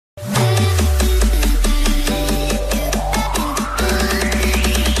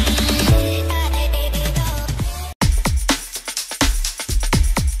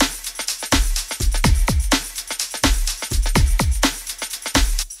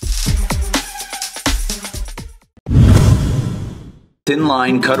thin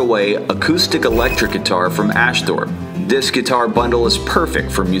line cutaway acoustic electric guitar from Ashthorpe. This guitar bundle is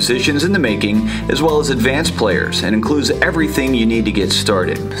perfect for musicians in the making as well as advanced players and includes everything you need to get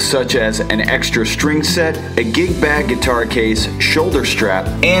started, such as an extra string set, a gig bag guitar case, shoulder strap,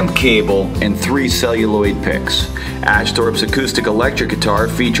 amp cable, and 3 celluloid picks. Ashthorpe's acoustic electric guitar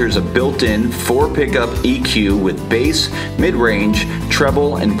features a built-in 4-pickup EQ with bass, mid-range,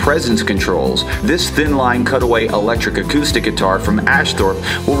 treble, and presence controls. This thin-line cutaway electric acoustic guitar from Ashthorpe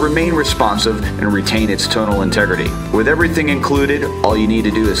will remain responsive and retain its tonal integrity. With everything included, all you need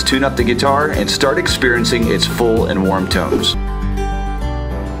to do is tune up the guitar and start experiencing its full and warm tones.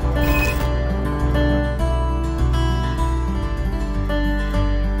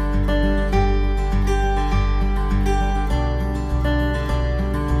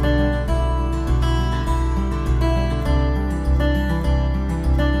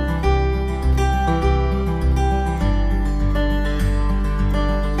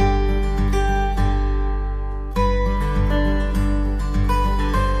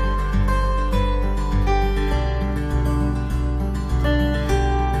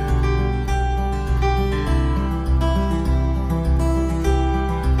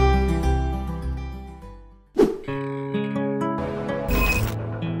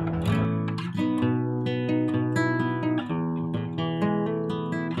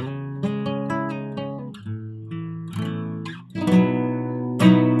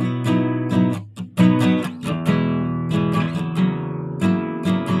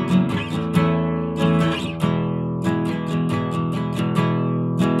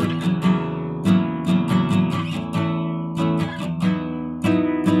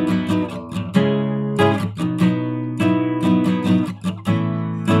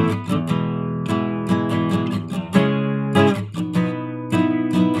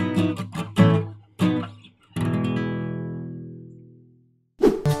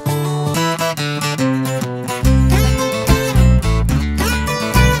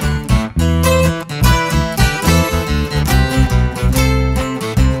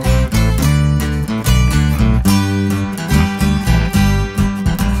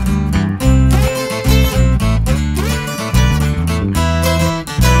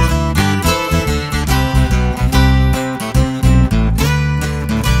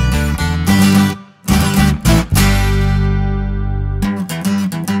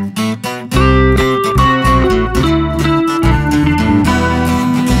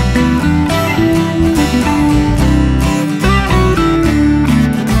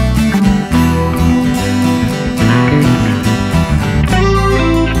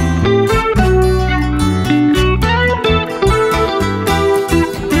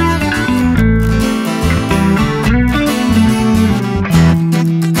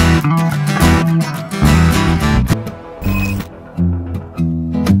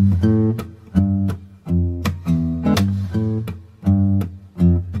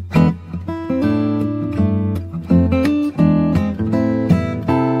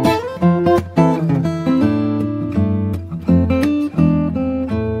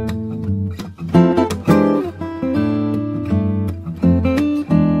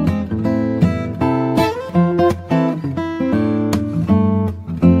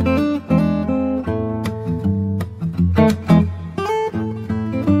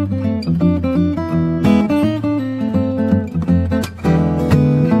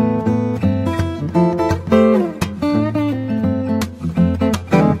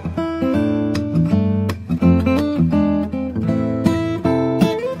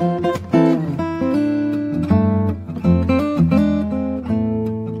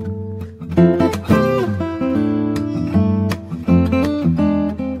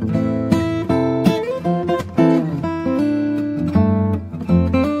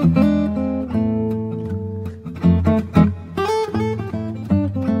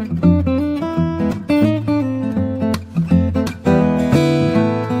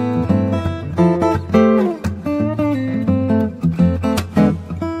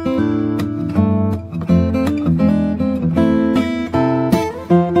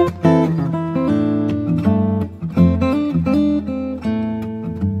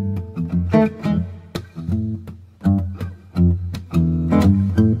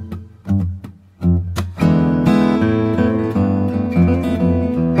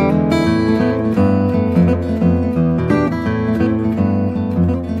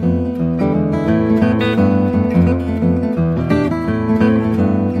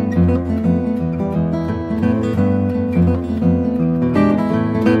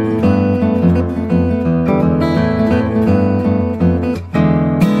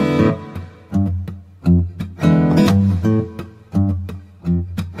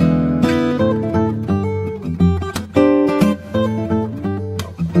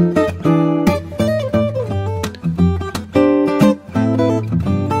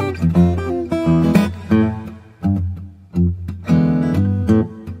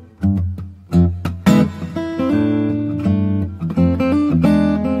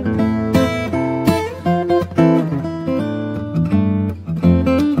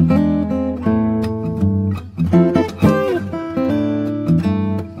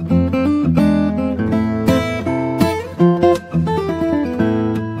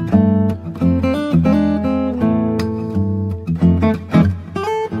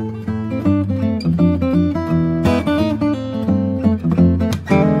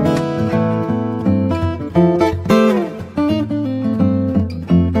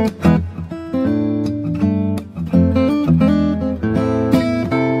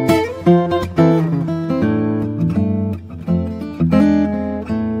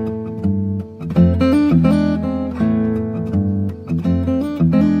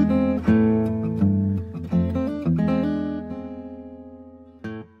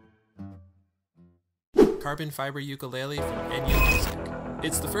 carbon fiber ukulele from Acoustic.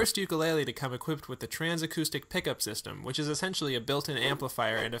 It's the first ukulele to come equipped with the trans-acoustic pickup system, which is essentially a built-in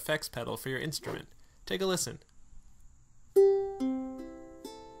amplifier and effects pedal for your instrument. Take a listen.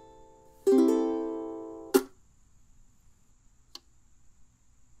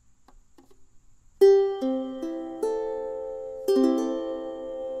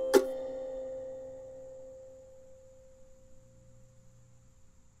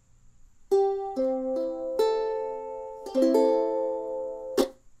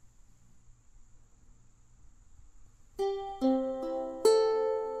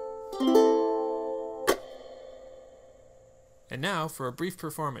 And now for a brief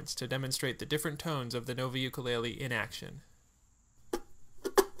performance to demonstrate the different tones of the Nova ukulele in action.